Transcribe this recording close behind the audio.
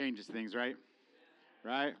Changes things, right?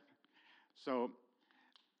 Right? So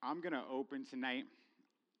I'm going to open tonight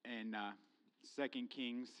in 2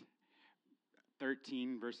 Kings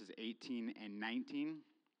 13, verses 18 and 19.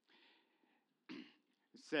 It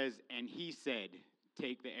says, "And he said,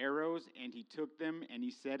 Take the arrows, and he took them, and he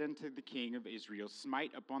said unto the king of Israel,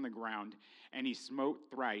 Smite upon the ground. And he smote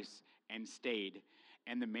thrice, and stayed.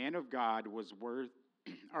 And the man of God was wroth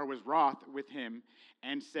with him,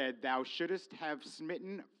 and said, Thou shouldest have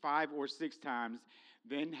smitten 5 or 6 times,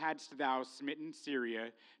 then hadst thou smitten Syria,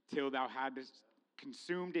 till thou hadst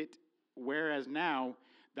consumed it, whereas now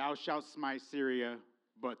thou shalt smite Syria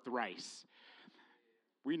but thrice."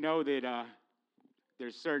 We know that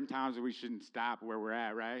there's certain times that we shouldn't stop where we're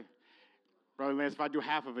at, right? Brother Lance, if I do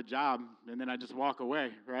half of a job and then I just walk away,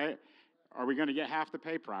 right? Are we going to get half the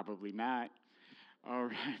pay? Probably not. All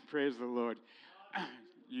right, praise the Lord.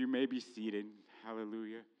 You may be seated.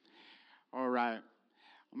 Hallelujah. All right,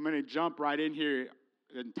 I'm going to jump right in here.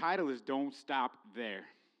 The title is Don't Stop There.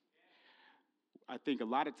 I think a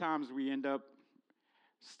lot of times we end up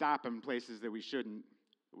stopping places that we shouldn't.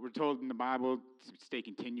 We're told in the Bible to stay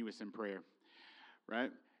continuous in prayer, right?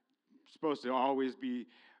 We're supposed to always be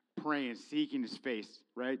praying, seeking his face,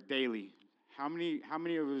 right, daily. How many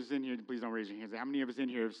of us in here, please don't raise your hands, how many of us in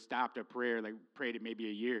here have stopped a prayer, like prayed it maybe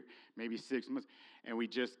a year, maybe 6 months, and we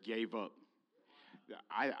just gave up?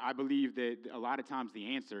 I believe that a lot of times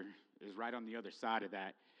the answer is right on the other side of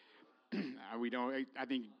that. I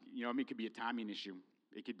think, it could be a timing issue.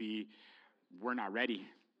 It could be we're not ready.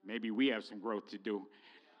 Maybe we have some growth to do.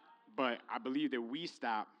 But I believe that we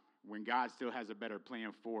stop when God still has a better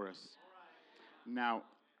plan for us. Now,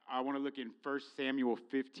 I want to look in 1 Samuel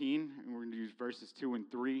 15, and we're going to use verses 2 and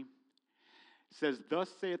 3. It says, "Thus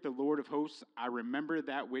saith the Lord of hosts, I remember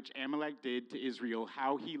that which Amalek did to Israel,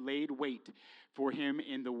 how he laid wait for him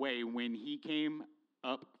in the way when he came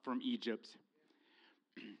up from Egypt.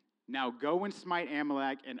 Now go and smite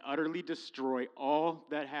Amalek and utterly destroy all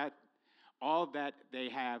that they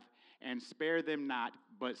have, and spare them not,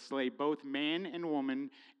 but slay both man and woman,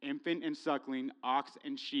 infant and suckling, ox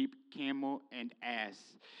and sheep, camel and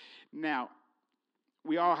ass." Now,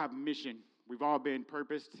 we all have a mission. We've all been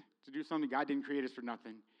purposed to do something. God didn't create us for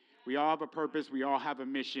nothing. We all have a purpose. We all have a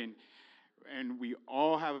mission. And we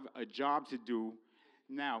all have a job to do.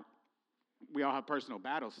 Now, we all have personal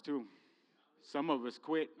battles, too. Some of us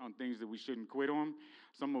quit on things that we shouldn't quit on.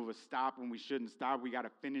 Some of us stop when we shouldn't stop. We got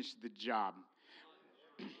to finish the job.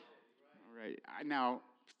 All right. Now,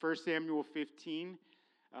 1 Samuel 15,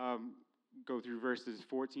 go through verses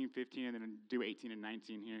 14, 15, and then do 18 and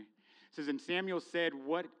 19 here. It says, "And Samuel said,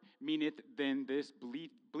 What meaneth then this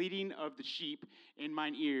bleating of the sheep in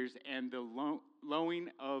mine ears, and the lowing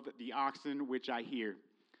of the oxen which I hear?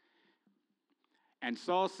 And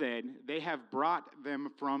Saul said, They have brought them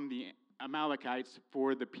from the Amalekites,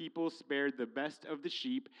 for the people spared the best of the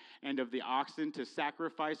sheep and of the oxen to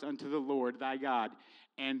sacrifice unto the Lord thy God,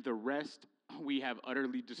 and the rest we have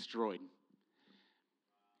utterly destroyed."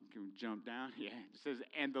 Can we jump down? Yeah. It says,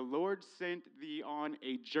 "And the Lord sent thee on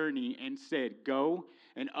a journey and said, Go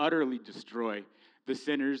and utterly destroy the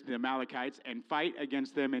sinners, the Amalekites, and fight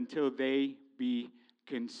against them until they be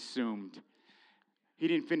consumed." He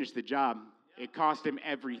didn't finish the job. It cost him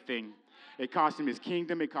everything. It cost him his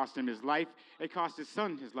kingdom. It cost him his life. It cost his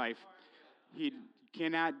son his life. He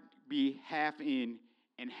cannot be half in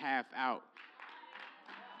and half out.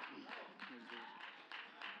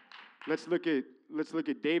 Let's look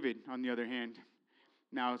at David, on the other hand.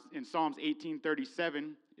 Now, in Psalms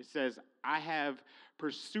 18:37, it says, "I have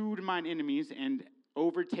pursued mine enemies and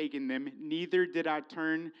overtaken them, neither did I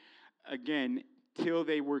turn again till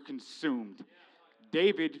they were consumed."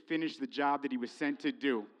 David finished the job that he was sent to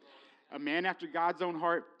do. A man after God's own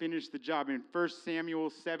heart finished the job. In 1 Samuel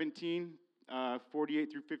 17,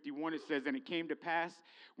 48 through 51, it says, "And it came to pass,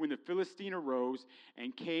 when the Philistine arose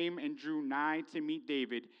and came and drew nigh to meet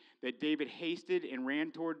David, that David hasted and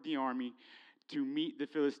ran toward the army to meet the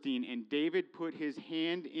Philistine. And David put his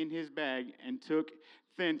hand in his bag and took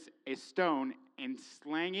thence a stone and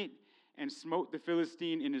slang it and smote the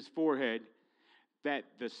Philistine in his forehead,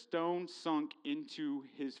 that the stone sunk into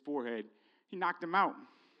his forehead." He knocked him out.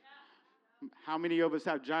 How many of us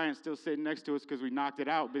have giants still sitting next to us because we knocked it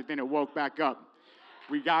out, but then it woke back up?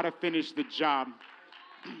 We got to finish the job.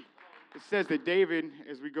 It says that David,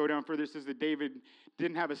 as we go down further, it says that David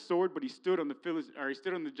didn't have a sword, but he stood on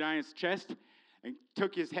the giant's chest and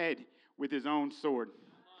took his head with his own sword.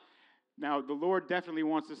 Now, the Lord definitely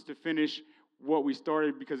wants us to finish what we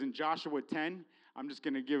started, because in Joshua 10, I'm just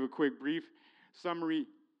going to give a quick brief summary.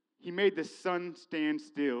 He made the sun stand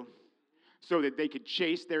still so that they could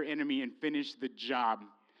chase their enemy and finish the job.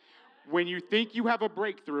 When you think you have a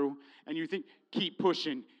breakthrough and you think, keep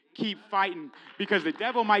pushing, keep fighting, because the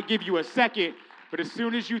devil might give you a second, but as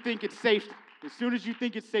soon as you think it's safe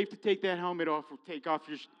to take that helmet off or take off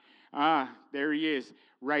your, there he is,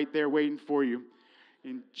 right there waiting for you.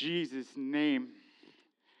 In Jesus' name.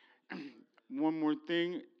 One more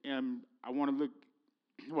thing, I want to look,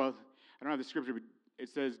 well, I don't have the scripture, but it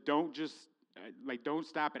says, don't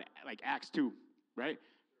stop at, Acts 2, right?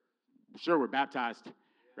 Sure, we're baptized,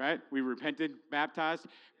 right? We repented, baptized,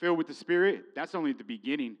 filled with the Spirit. That's only the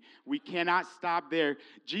beginning. We cannot stop there.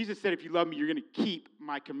 Jesus said, if you love me, you're going to keep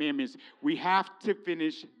my commandments. We have to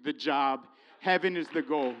finish the job. Heaven is the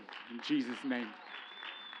goal. In Jesus' name.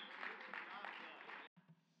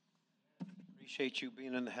 Appreciate you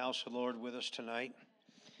being in the house of the Lord with us tonight.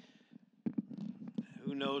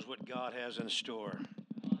 Who knows what God has in store?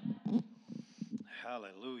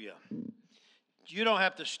 Hallelujah. You don't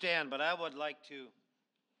have to stand, but I would like to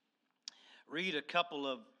read a couple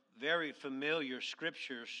of very familiar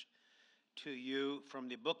scriptures to you from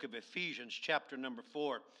the book of Ephesians, chapter number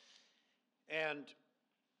 4. And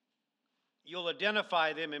you'll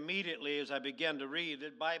identify them immediately as I begin to read.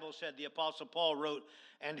 The Bible said the Apostle Paul wrote,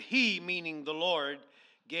 and he, meaning the Lord,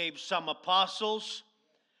 gave some apostles,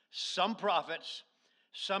 some prophets,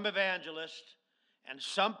 some evangelists, and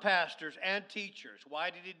some pastors and teachers.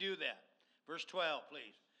 Why did he do that? Verse 12,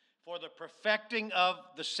 please. For the perfecting of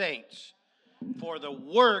the saints, for the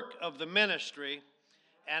work of the ministry,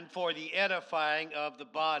 and for the edifying of the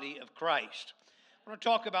body of Christ. I want to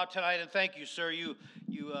talk about tonight, and thank you, sir. You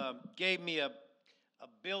gave me a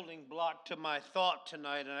building block to my thought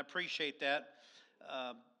tonight, and I appreciate that.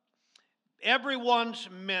 Everyone's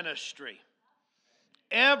ministry.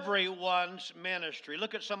 Everyone's ministry.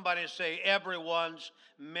 Look at somebody and say, everyone's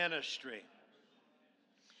ministry.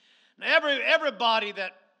 Now, everybody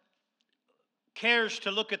that cares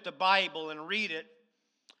to look at the Bible and read it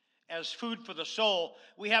as food for the soul,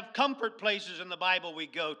 we have comfort places in the Bible we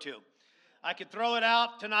go to. I could throw it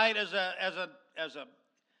out tonight as a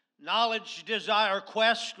knowledge desire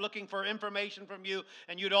quest, looking for information from you,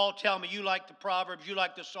 and you'd all tell me you like the Proverbs, you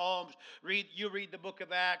like the Psalms, you read the book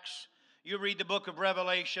of Acts, you read the book of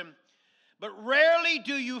Revelation. But rarely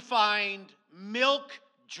do you find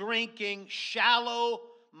milk-drinking,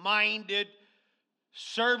 shallow-minded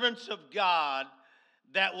servants of God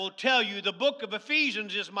that will tell you the book of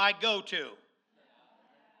Ephesians is my go-to.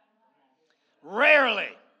 Rarely.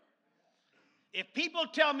 If people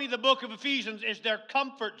tell me the book of Ephesians is their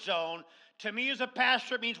comfort zone, to me as a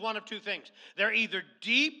pastor, it means one of two things. They're either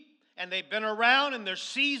deep and they've been around and they're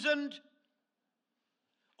seasoned,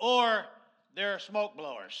 or they're smoke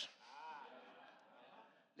blowers.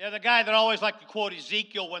 They're the guy that always like to quote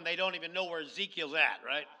Ezekiel when they don't even know where Ezekiel's at,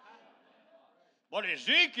 right? What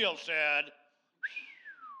Ezekiel said.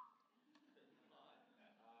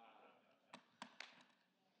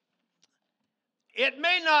 It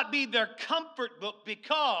may not be their comfort book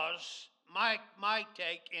because, my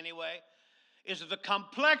take anyway, is the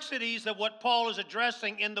complexities of what Paul is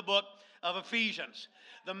addressing in the book of Ephesians.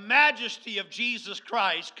 The majesty of Jesus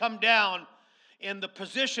Christ come down in the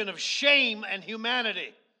position of shame and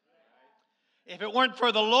humanity. If it weren't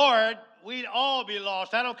for the Lord, we'd all be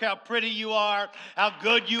lost. I don't care how pretty you are, how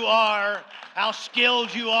good you are, how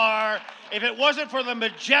skilled you are. If it wasn't for the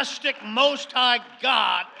majestic, most high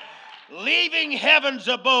God, leaving heaven's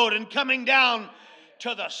abode and coming down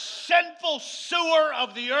to the sinful sewer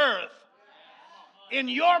of the earth in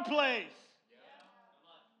your place.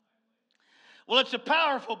 Well, it's a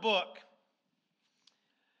powerful book.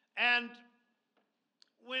 And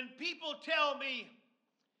when people tell me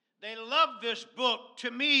they love this book,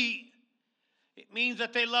 to me, it means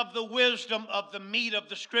that they love the wisdom of the meat of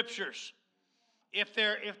the scriptures. If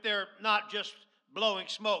they're not just blowing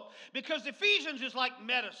smoke. Because Ephesians is like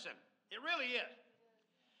medicine. It really is.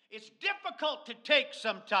 It's difficult to take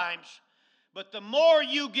sometimes, but the more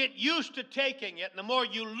you get used to taking it, and the more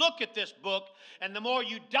you look at this book, and the more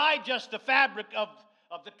you digest the fabric of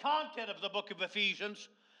the content of the book of Ephesians,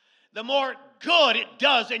 the more good it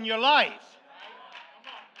does in your life.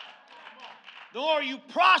 The more you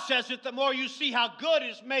process it, the more you see how good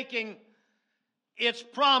it's making its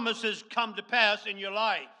promises come to pass in your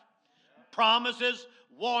life. Promises,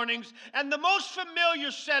 warnings, and the most familiar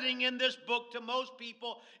setting in this book to most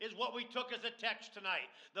people is what we took as a text tonight.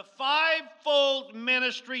 The fivefold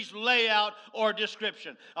ministries layout or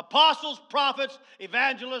description. Apostles, prophets,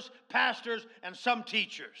 evangelists, pastors, and some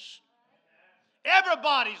teachers.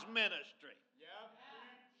 Everybody's ministry.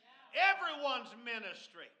 Everyone's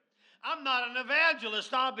ministry. I'm not an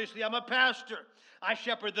evangelist, obviously. I'm a pastor. I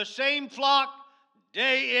shepherd the same flock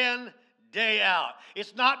day in, day out.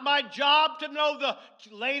 It's not my job to know the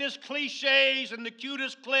latest cliches and the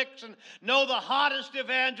cutest clicks and know the hottest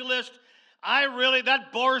evangelist.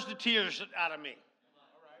 That bores the tears out of me.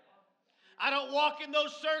 I don't walk in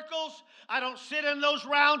those circles. I don't sit in those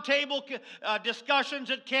round table discussions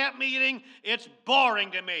at camp meeting. It's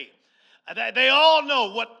boring to me. They all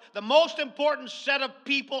know what the most important set of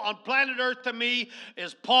people on planet Earth to me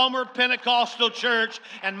is Palmer Pentecostal Church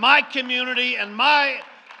and my community and my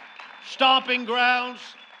stomping grounds.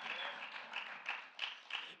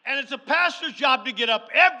 And it's a pastor's job to get up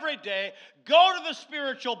every day, go to the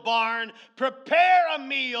spiritual barn, prepare a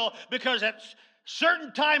meal, because at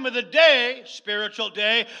certain time of the day, spiritual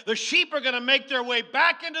day, the sheep are going to make their way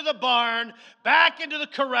back into the barn, back into the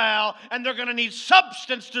corral, and they're going to need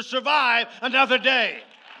substance to survive another day.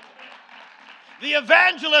 The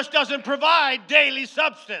evangelist doesn't provide daily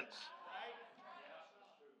substance.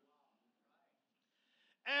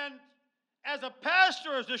 And as a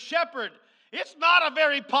pastor, as a shepherd, it's not a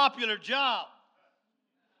very popular job.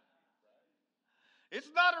 It's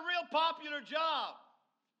not a real popular job.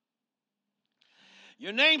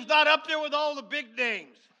 Your name's not up there with all the big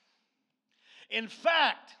names. In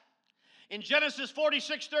fact, in Genesis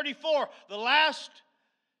 46:34, the last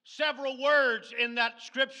several words in that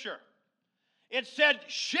scripture, it said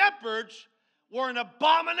shepherds were an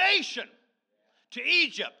abomination to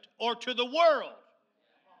Egypt or to the world.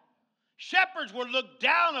 Shepherds were looked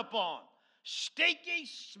down upon. Stinky,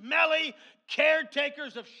 smelly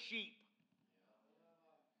caretakers of sheep.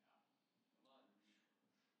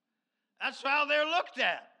 That's how they're looked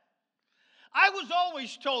at. I was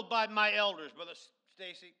always told by my elders, Brother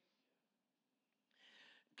Stacy,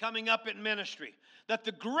 coming up in ministry, that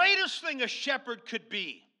the greatest thing a shepherd could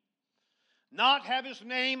be, not have his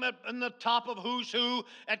name in the top of who's who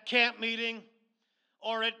at camp meeting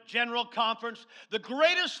or at general conference. The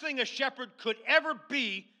greatest thing a shepherd could ever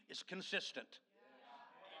be is consistent.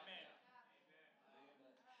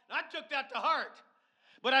 I took that to heart.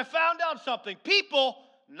 But I found out something. People,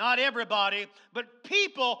 not everybody, but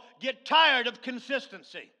people get tired of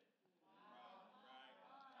consistency.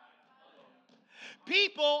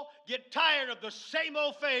 People get tired of the same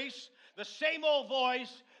old face, the same old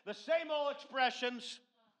voice, the same old expressions.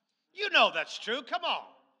 You know that's true. Come on.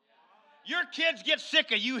 Your kids get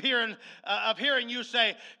sick of you hearing you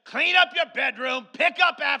say, clean up your bedroom, pick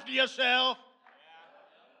up after yourself.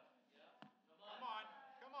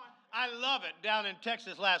 I love it. Down in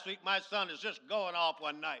Texas last week, my son is just going off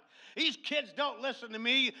one night. These kids don't listen to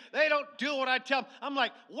me. They don't do what I tell them. I'm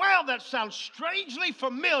like, wow, that sounds strangely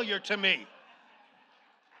familiar to me.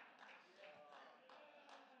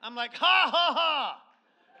 I'm like, ha, ha, ha.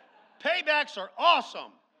 Paybacks are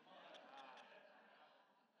awesome.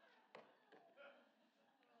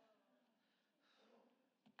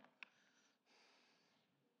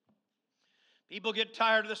 People get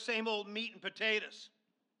tired of the same old meat and potatoes.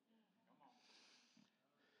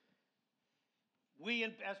 We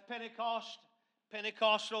as Pentecostals,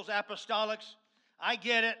 apostolics, I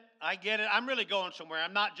get it. I'm really going somewhere.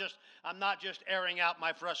 I'm not just airing out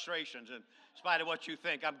my frustrations in spite of what you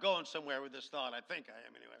think. I'm going somewhere with this thought. I think I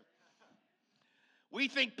am anyway. We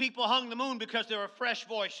think people hung the moon because they're a fresh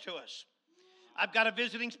voice to us. I've got a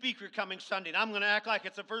visiting speaker coming Sunday, and I'm going to act like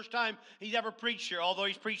it's the first time he's ever preached here, although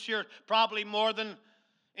he's preached here probably more than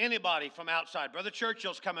anybody from outside. Brother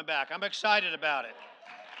Churchill's coming back. I'm excited about it.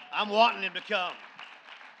 I'm wanting him to come.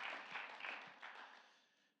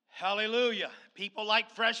 Hallelujah. People like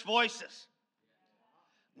fresh voices,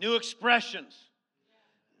 new expressions,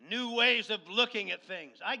 new ways of looking at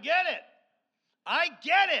things. I get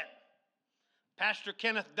it. Pastor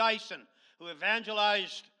Kenneth Dyson, who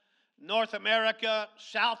evangelized North America,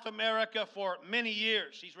 South America for many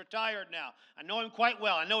years. He's retired now. I know him quite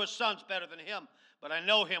well. I know his son's better than him, but I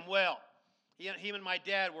know him well. He and my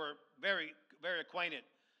dad were very, very acquainted.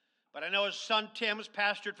 But I know his son Tim has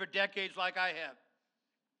pastored for decades like I have.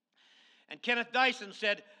 And Kenneth Dyson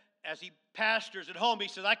said, as he pastors at home, he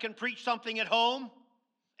says, I can preach something at home.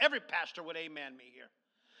 Every pastor would amen me here.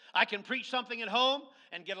 I can preach something at home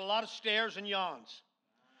and get a lot of stares and yawns.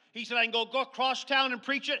 He said, I can go across town and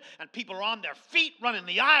preach it, and people are on their feet, running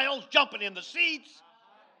the aisles, jumping in the seats.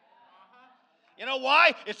 You know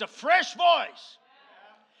why? It's a fresh voice.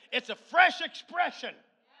 It's a fresh expression.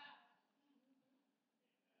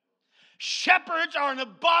 Shepherds are an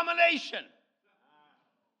abomination.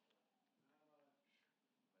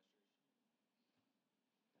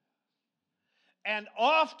 And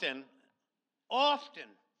often,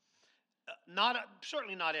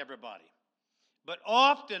 certainly not everybody, but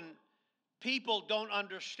often people don't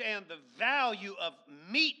understand the value of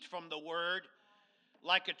meat from the Word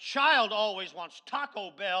like a child always wants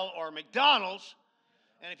Taco Bell or McDonald's,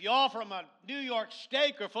 and if you offer them a New York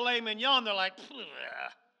steak or filet mignon, they're like,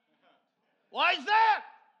 why is that?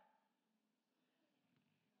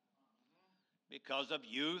 Because of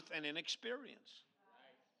youth and inexperience.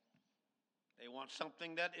 They want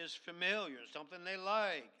something that is familiar, something they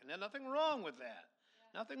like, and there's nothing wrong with that.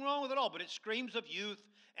 Nothing wrong with it all, but it screams of youth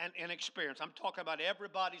and inexperience. I'm talking about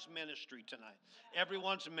everybody's ministry tonight.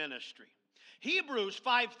 Everyone's ministry. Hebrews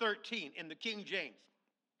 5:13 in the King James.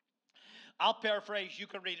 I'll paraphrase, you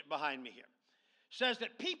can read it behind me here. Says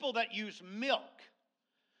that people that use milk,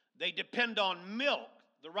 they depend on milk.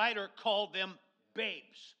 The writer called them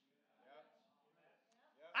babes.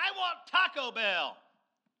 I want Taco Bell.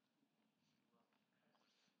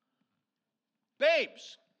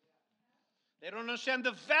 Babes. They don't understand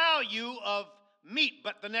the value of meat.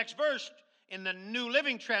 But the next verse in the New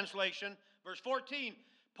Living Translation, verse 14,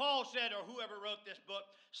 Paul said, or whoever wrote this book,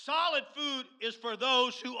 solid food is for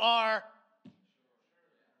those who are.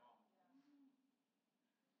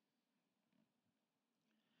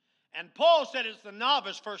 And Paul said it's the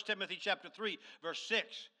novice, 1 Timothy chapter 3, verse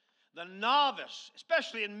 6. The novice,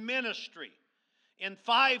 especially in ministry, in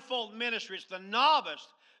fivefold ministry, it's the novice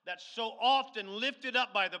that's so often lifted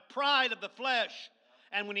up by the pride of the flesh.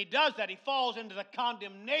 And when he does that, he falls into the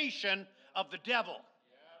condemnation of the devil.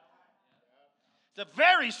 It's a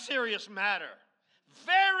very serious matter.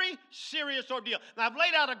 Very serious ordeal. Now, I've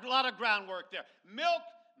laid out a lot of groundwork there. Milk,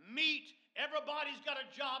 meat, everybody's got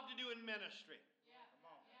a job to do in ministry.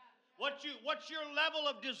 What's your level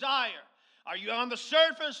of desire? Are you on the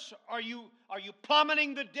surface? Are you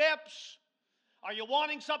plummeting the depths? Are you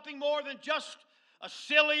wanting something more than just a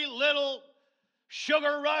silly little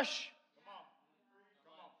sugar rush?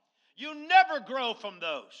 You never grow from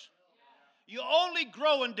those. You only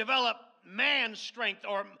grow and develop man's strength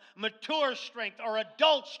or mature strength or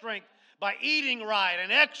adult strength by eating right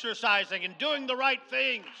and exercising and doing the right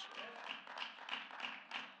things.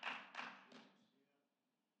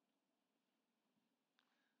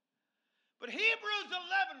 But Hebrews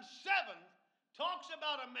 11:7 talks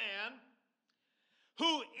about a man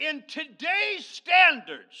who in today's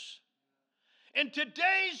standards, in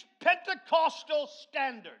today's Pentecostal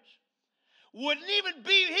standards, he wouldn't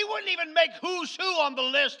even make who's who on the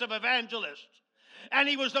list of evangelists. And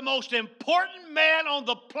he was the most important man on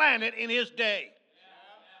the planet in his day.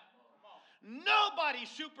 Nobody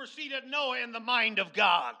superseded Noah in the mind of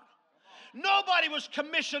God. Nobody was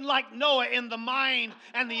commissioned like Noah in the mind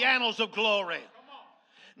and the annals of glory.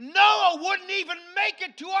 Noah wouldn't even make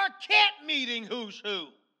it to our camp meeting, who's who.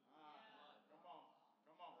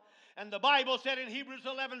 And the Bible said in Hebrews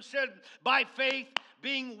 11, said, by faith,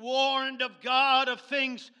 being warned of God of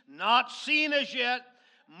things not seen as yet,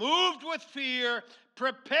 moved with fear,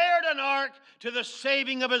 prepared an ark to the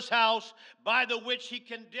saving of his house, by the which he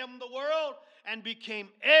condemned the world and became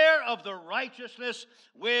heir of the righteousness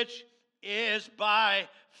which is by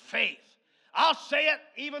faith. I'll say it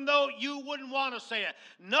even though you wouldn't want to say it.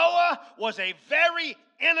 Noah was a very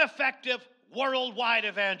ineffective worldwide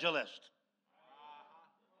evangelist.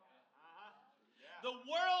 The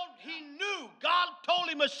world, he knew, God told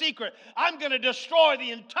him a secret. I'm going to destroy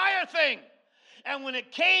the entire thing. And when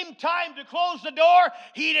it came time to close the door,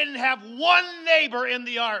 he didn't have one neighbor in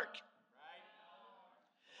the ark.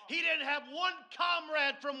 He didn't have one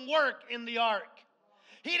comrade from work in the ark.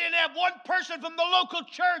 He didn't have one person from the local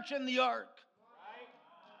church in the ark.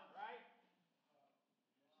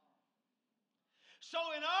 So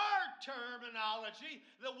in our terminology,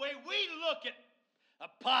 the way we look at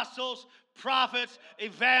apostles, prophets,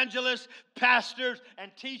 evangelists, pastors,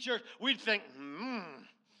 and teachers, we'd think,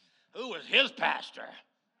 who was his pastor?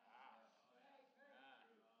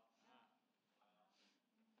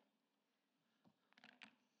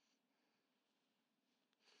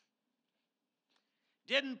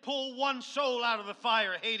 Didn't pull one soul out of the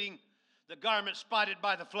fire, hating the garment spotted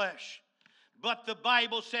by the flesh. But the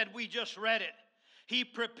Bible said, we just read it, he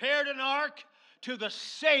prepared an ark to the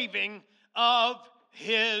saving of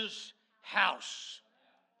his house.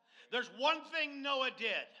 There's one thing Noah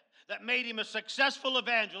did that made him a successful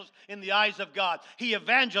evangelist in the eyes of God. He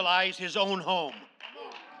evangelized his own home.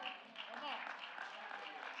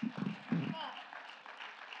 Come on.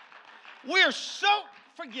 We're so...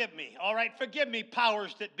 Forgive me, all right? Forgive me,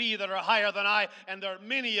 powers that be that are higher than I, and there are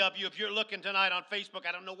many of you, if you're looking tonight on Facebook,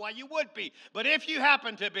 I don't know why you would be, but if you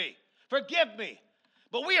happen to be, forgive me.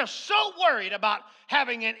 But we are so worried about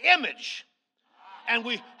having an image. And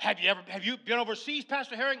have you been overseas,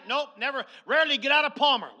 Pastor Herring? Nope, never. Rarely get out of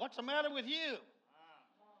Palmer. What's the matter with you?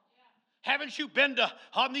 Haven't you been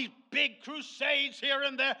on these big crusades here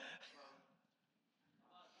and there?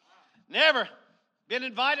 Never. Been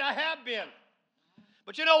invited? I have been.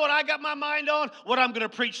 But you know what I got my mind on? What I'm going to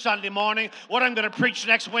preach Sunday morning, what I'm going to preach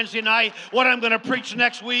next Wednesday night, what I'm going to preach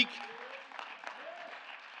next week.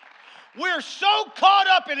 We're so caught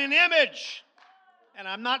up in an image. And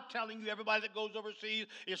I'm not telling you everybody that goes overseas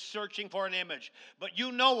is searching for an image. But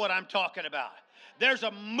you know what I'm talking about. There's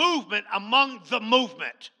a movement among the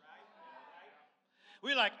movement.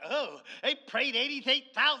 We're like, oh, they prayed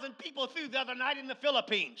 88,000 people through the other night in the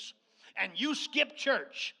Philippines. And you skip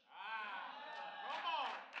church.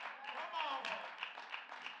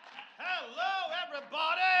 Hello,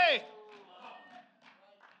 everybody.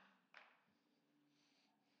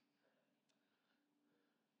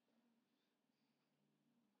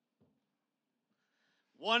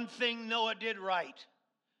 One thing Noah did right.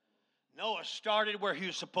 Noah started where he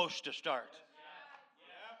was supposed to start.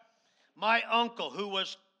 My uncle, who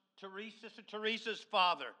was Sister Teresa's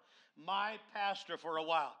father, my pastor for a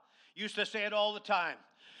while, used to say it all the time.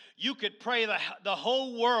 You could pray the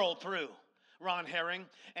whole world through, Ron Herring,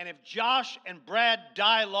 and if Josh and Brad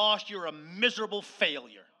die lost, you're a miserable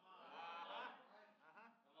failure.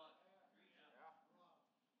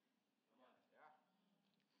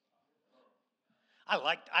 I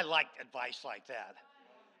like advice like that.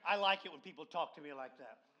 I like it when people talk to me like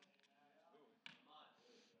that.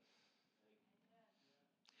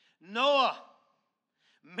 Noah,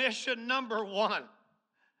 mission number 1.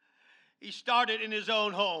 He started in his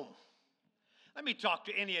own home. Let me talk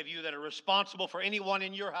to any of you that are responsible for anyone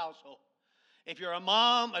in your household. If you're a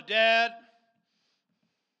mom, a dad,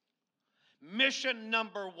 mission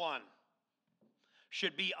number 1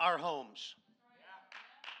 should be our homes.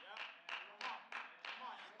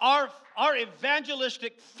 Our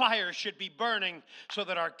evangelistic fire should be burning so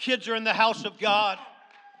that our kids are in the house of God.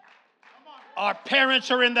 Our parents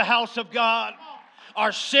are in the house of God.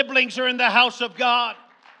 Our siblings are in the house of God.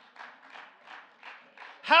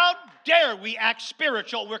 How dare we act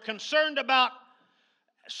spiritual? We're concerned about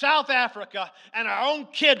South Africa, and our own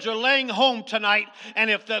kids are laying home tonight, and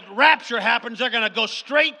if the rapture happens, they're going to go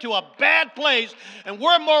straight to a bad place, and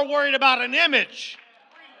we're more worried about an image.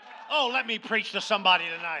 Oh, let me preach to somebody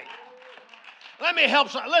tonight. Let me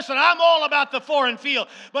help. Listen, I'm all about the foreign field,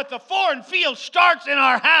 but the foreign field starts in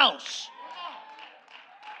our house.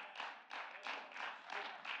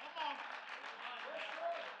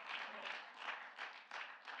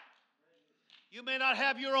 You may not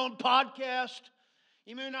have your own podcast.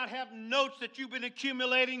 You may not have notes that you've been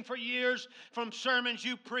accumulating for years from sermons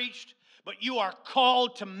you preached, but you are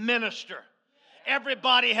called to minister.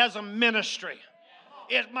 Everybody has a ministry.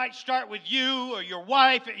 It might start with you or your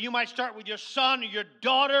wife. You might start with your son or your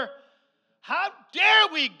daughter. How dare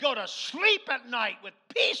we go to sleep at night with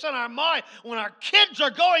peace in our mind when our kids are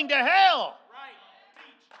going to hell? Right.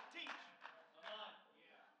 Teach.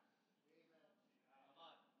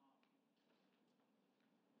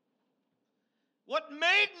 What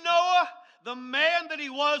made Noah the man that he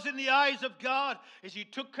was in the eyes of God is he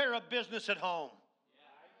took care of business at home.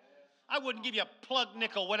 I wouldn't give you a plug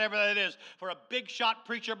nickel, whatever that is, for a big shot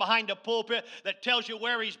preacher behind a pulpit that tells you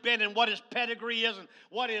where he's been and what his pedigree is and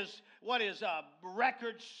what his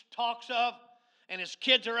records talks of. And his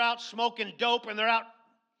kids are out smoking dope and they're out.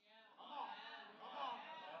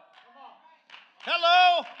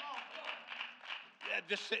 Hello?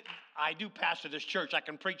 I do pastor this church. I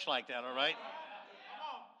can preach like that, all right?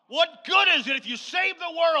 What good is it if you save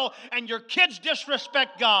the world and your kids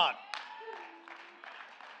disrespect God?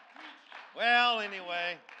 Well,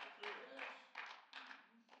 anyway.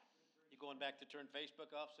 You going back to turn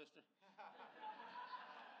Facebook off, sister?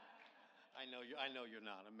 I know you're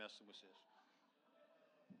not. I'm messing with this.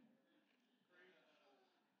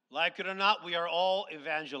 Like it or not, we are all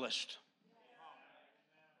evangelists.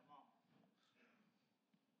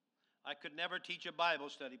 I could never teach a Bible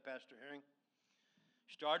study, Pastor Herring.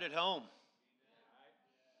 Start at home.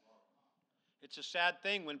 It's a sad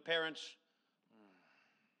thing when parents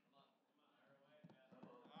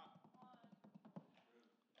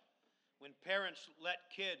let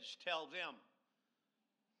kids tell them,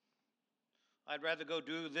 I'd rather go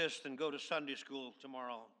do this than go to Sunday school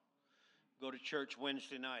tomorrow, go to church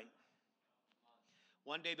Wednesday night.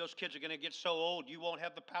 One day those kids are going to get so old you won't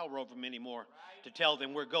have the power over them anymore to tell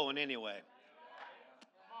them we're going anyway.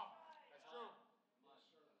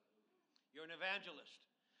 You're an evangelist.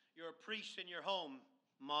 You're a priest in your home,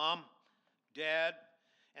 mom, dad.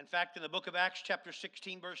 In fact, in the book of Acts chapter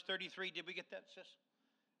 16, verse 33, did we get that, sis?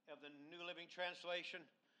 Of the New Living Translation.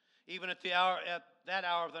 Even at that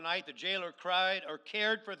hour of the night, the jailer cried or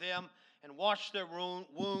cared for them and washed their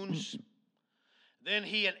wounds. Then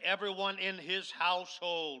he and everyone in his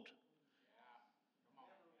household.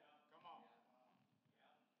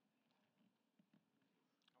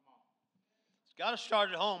 got to start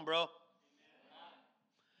at home, bro.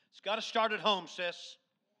 It's got to start at home, sis.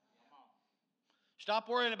 Stop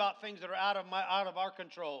worrying about things that are out of our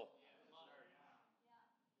control.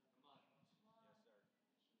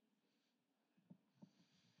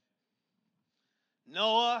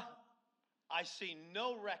 Noah, I see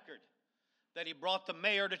no record that he brought the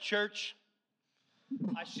mayor to church.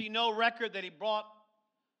 I see no record that he brought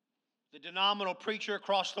the denominational preacher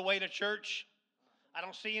across the way to church. I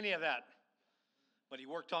don't see any of that. But he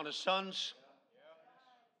worked on his sons,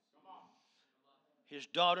 his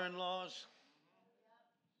daughter-in-laws.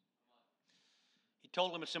 He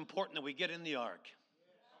told them it's important that we get in the ark.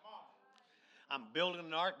 I'm building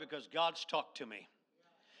an ark because God's talked to me.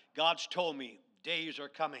 God's told me days are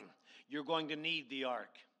coming. You're going to need the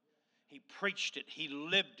ark. He preached it. He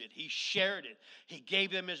lived it. He shared it. He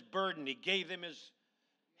gave them his burden. He gave them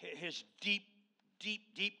his deep,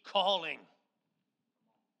 deep, deep calling.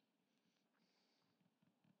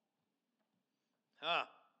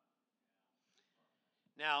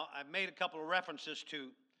 Now, I've made a couple of references to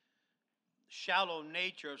shallow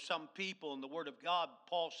nature of some people in the Word of God.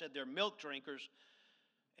 Paul said they're milk drinkers,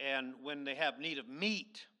 and when they have need of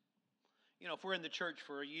meat, you know, if we're in the church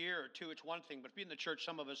for a year or two, it's one thing. But if we're in the church,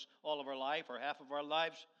 some of us, all of our life or half of our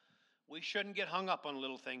lives, we shouldn't get hung up on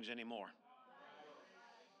little things anymore.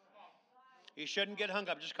 You shouldn't get hung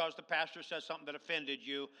up just because the pastor says something that offended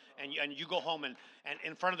you, and you go home and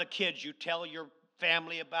in front of the kids, you tell your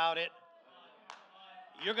family about it.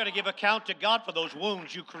 You're going to give account to God for those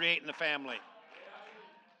wounds you create in the family.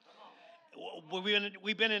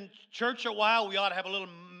 We've been in church a while. We ought to have a little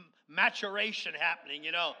maturation happening,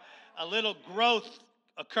 you know, a little growth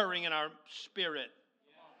occurring in our spirit.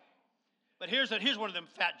 But here's one of them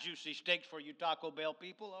fat, juicy steaks for you Taco Bell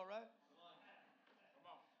people, all right?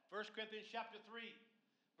 1 Corinthians chapter 3,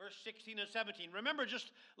 verse 16 and 17. Remember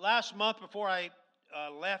just last month before I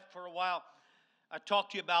left for a while, I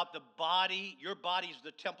talked to you about the body. Your body's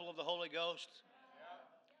the temple of the Holy Ghost.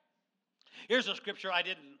 Here's a scripture I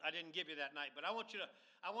didn't give you that night, but I want you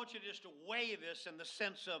to just to weigh this in the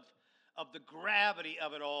sense of the gravity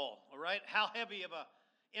of it all right? How heavy of a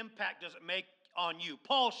impact does it make on you?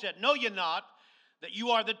 Paul said, "Know ye not that you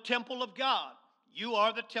are the temple of God? You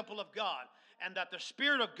are the temple of God, and that the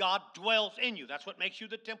Spirit of God dwells in you." That's what makes you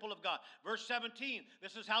the temple of God. Verse 17,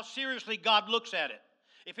 this is how seriously God looks at it.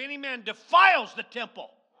 If any man defiles the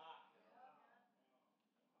temple.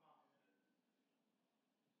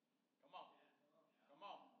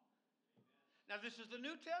 Now this is the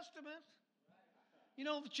New Testament. You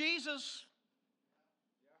know, Jesus,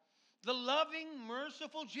 the loving,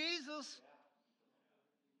 merciful Jesus.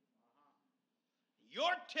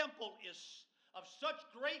 Your temple is of such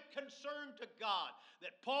great concern to God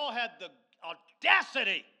that Paul had the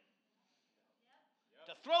audacity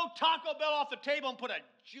to throw Taco Bell off the table and put a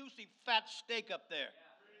juicy fat steak up there.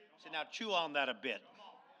 So now chew on that a bit.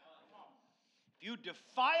 If you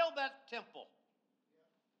defile that temple,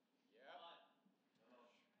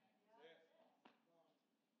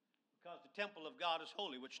 because the temple of God is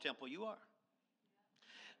holy, which temple you are.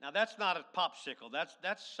 Now that's not a popsicle.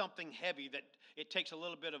 That's something heavy that it takes a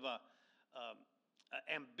little bit of a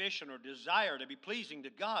ambition or desire to be pleasing to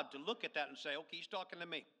God to look at that and say, okay, he's talking to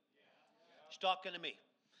me. He's talking to me.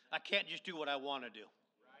 I can't just do what I want to do.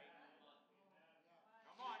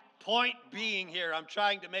 Point being here, I'm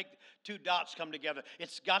trying to make two dots come together.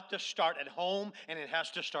 It's got to start at home, and it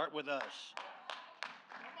has to start with us.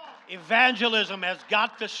 Evangelism has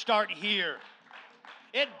got to start here.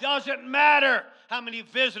 It doesn't matter how many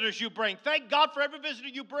visitors you bring. Thank God for every visitor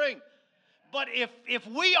you bring. But if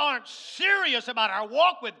we aren't serious about our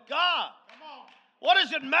walk with God, what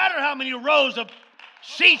does it matter how many rows of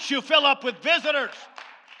seats you fill up with visitors?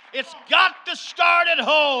 It's got to start at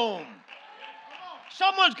home.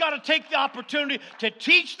 Someone's got to take the opportunity to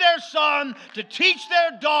teach their son, to teach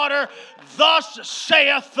their daughter, "Thus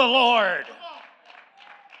saith the Lord."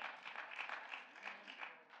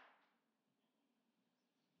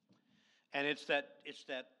 And it's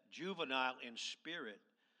that juvenile in spirit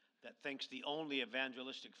that thinks the only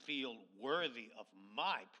evangelistic field worthy of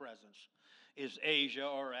my presence is Asia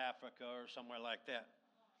or Africa or somewhere like that.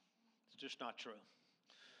 It's just not true.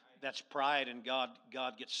 That's pride, and God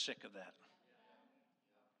gets sick of that.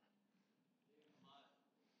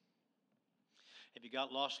 Have you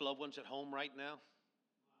got lost loved ones at home right now?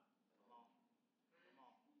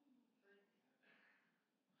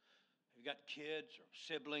 Have you got kids or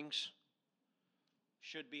siblings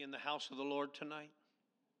should be in the house of the Lord tonight?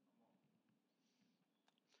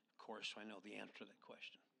 Of course, I know the answer to that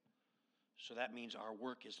question. So that means our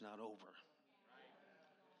work is not over.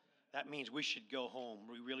 That means we should go home.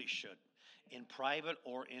 We really should. in private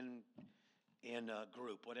or in a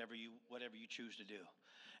group, whatever you choose to do,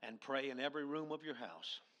 and pray in every room of your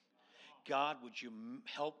house. God, would you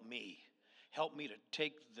help me to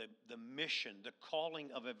take the mission, the calling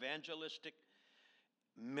of evangelistic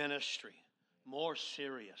ministry more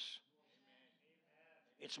serious.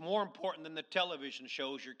 It's more important than the television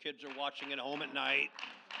shows your kids are watching at home at night.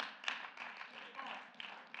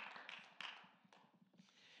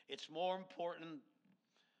 It's more important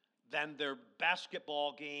than their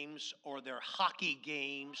basketball games or their hockey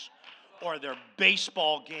games or their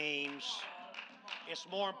baseball games. It's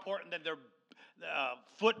more important than their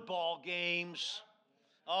football games.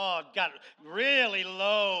 Oh, got really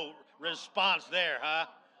low response there, huh?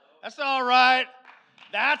 That's all right.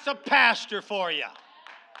 That's a pastor for you.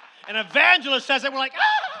 An evangelist says it, we're like,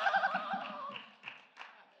 ah!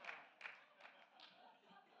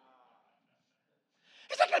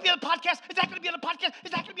 Is that going to be on the podcast? Is that going to be on the podcast?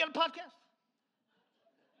 Is that going to be on the podcast?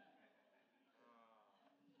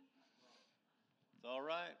 It's all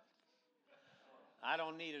right. I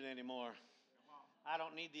don't need it anymore. I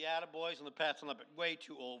don't need the attaboys and the pats on the back. Way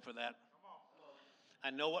too old for that.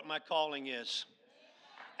 I know what my calling is.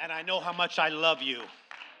 And I know how much I love you.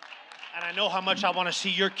 And I know how much I want to see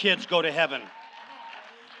your kids go to heaven.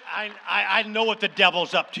 I know what the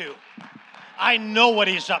devil's up to. I know what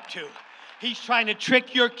he's up to. He's trying to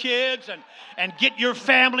trick your kids and get your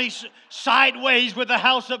families sideways with the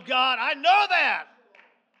house of God. I know that.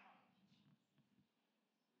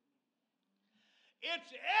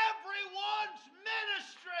 It's everyone's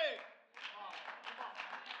ministry.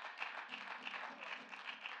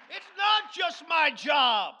 It's not just my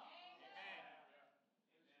job.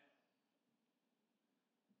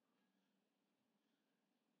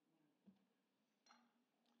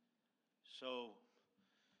 So,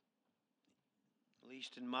 at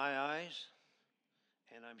least in my eyes,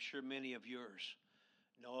 and I'm sure many of yours,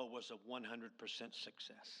 Noah was a 100%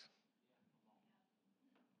 success.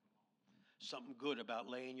 Something good about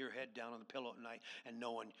laying your head down on the pillow at night and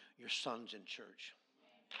knowing your son's in church.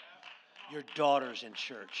 Your daughter's in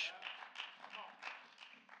church.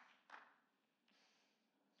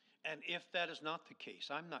 And if that is not the case,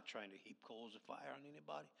 I'm not trying to heap coals of fire on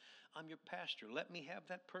anybody. I'm your pastor. Let me have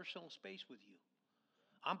that personal space with you.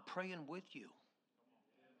 I'm praying with you.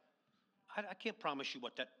 I can't promise you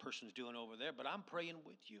what that person's doing over there, but I'm praying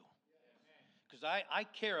with you. Because I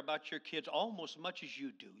care about your kids almost as much as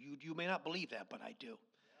you do. You may not believe that, but I do.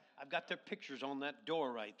 I've got their pictures on that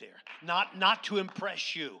door right there. Not to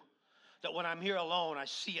impress you. That when I'm here alone, I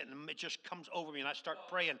see it and it just comes over me, and I start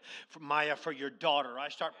praying for Maya, for your daughter. I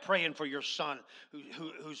start praying for your son who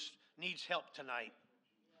needs help tonight.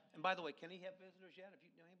 And by the way, can he have visitors yet? Have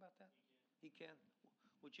you know anything about that? He can.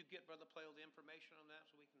 Would you get Brother Plale the information on that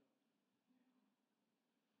so we can?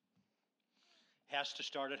 Has to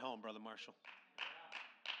start at home, Brother Marshall.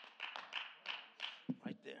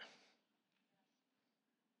 Right there.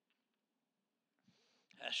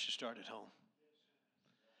 Has to start at home.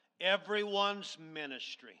 Everyone's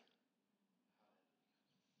ministry.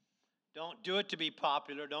 Don't do it to be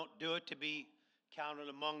popular. Don't do it to be counted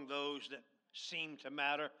among those that seem to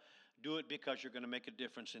matter. Do it because you're going to make a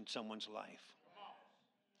difference in someone's life.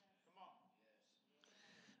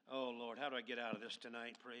 Oh, Lord, how do I get out of this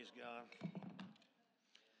tonight? Praise God.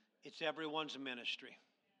 It's everyone's ministry.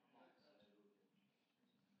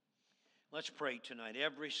 Let's pray tonight.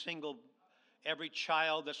 Every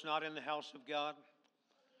child that's not in the house of God,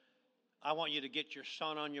 I want you to get your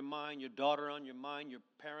son on your mind, your daughter on your mind, your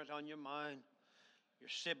parent on your mind, your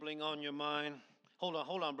sibling on your mind. Hold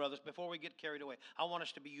on, brothers. Before we get carried away, I want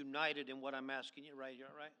us to be united in what I'm asking you right here,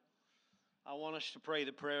 all right? I want us to pray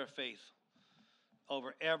the prayer of faith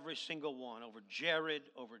over every single one, over Jared,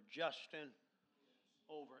 over Justin,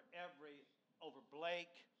 over Blake.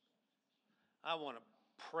 I want to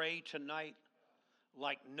pray tonight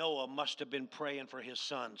like Noah must have been praying for his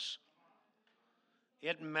sons.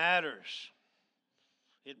 It matters.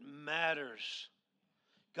 It matters.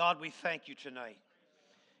 God, we thank you tonight.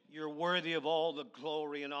 You're worthy of all the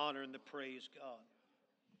glory and honor and the praise,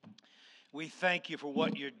 God. We thank you for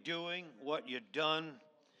what you're doing, what you've done,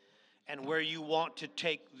 and where you want to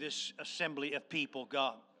take this assembly of people,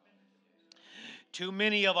 God. Too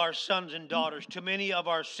many of our sons and daughters, too many of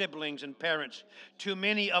our siblings and parents, too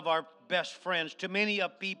many of our best friends, too many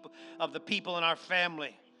of the people in our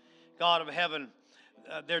family, God of heaven,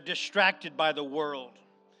 they're distracted by the world.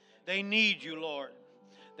 They need you, Lord.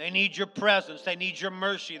 They need your presence. They need your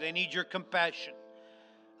mercy. They need your compassion.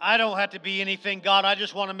 I don't have to be anything, God. I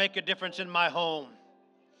just want to make a difference in my home.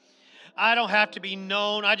 I don't have to be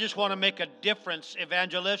known. I just want to make a difference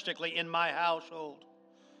evangelistically in my household.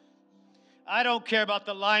 I don't care about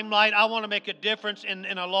the limelight. I want to make a difference in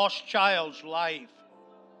a lost child's life.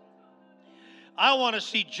 I want to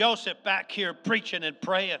see Joseph back here preaching and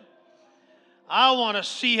praying. I want to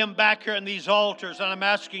see him back here in these altars, and I'm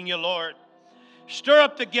asking you, Lord, stir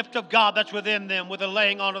up the gift of God that's within them with the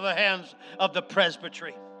laying on of the hands of the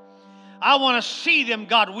presbytery. I want to see them,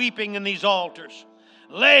 God, weeping in these altars,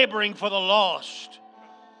 laboring for the lost,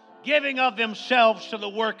 giving of themselves to the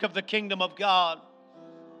work of the kingdom of God.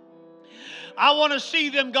 I want to see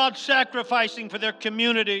them, God, sacrificing for their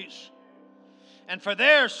communities and for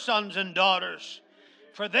their sons and daughters,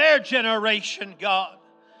 for their generation, God.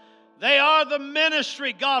 They are the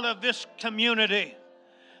ministry, God, of this community.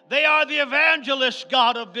 They are the evangelist,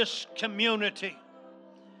 God, of this community.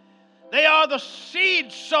 They are the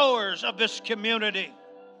seed sowers of this community.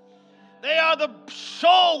 They are the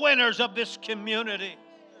soul winners of this community.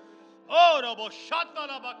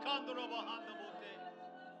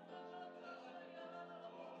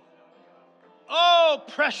 Oh,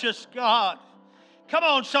 precious God. Come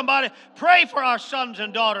on, somebody. Pray for our sons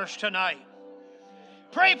and daughters tonight.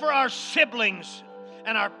 Pray for our siblings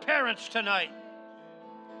and our parents tonight.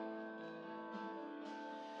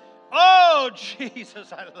 Oh,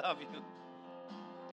 Jesus, I love you.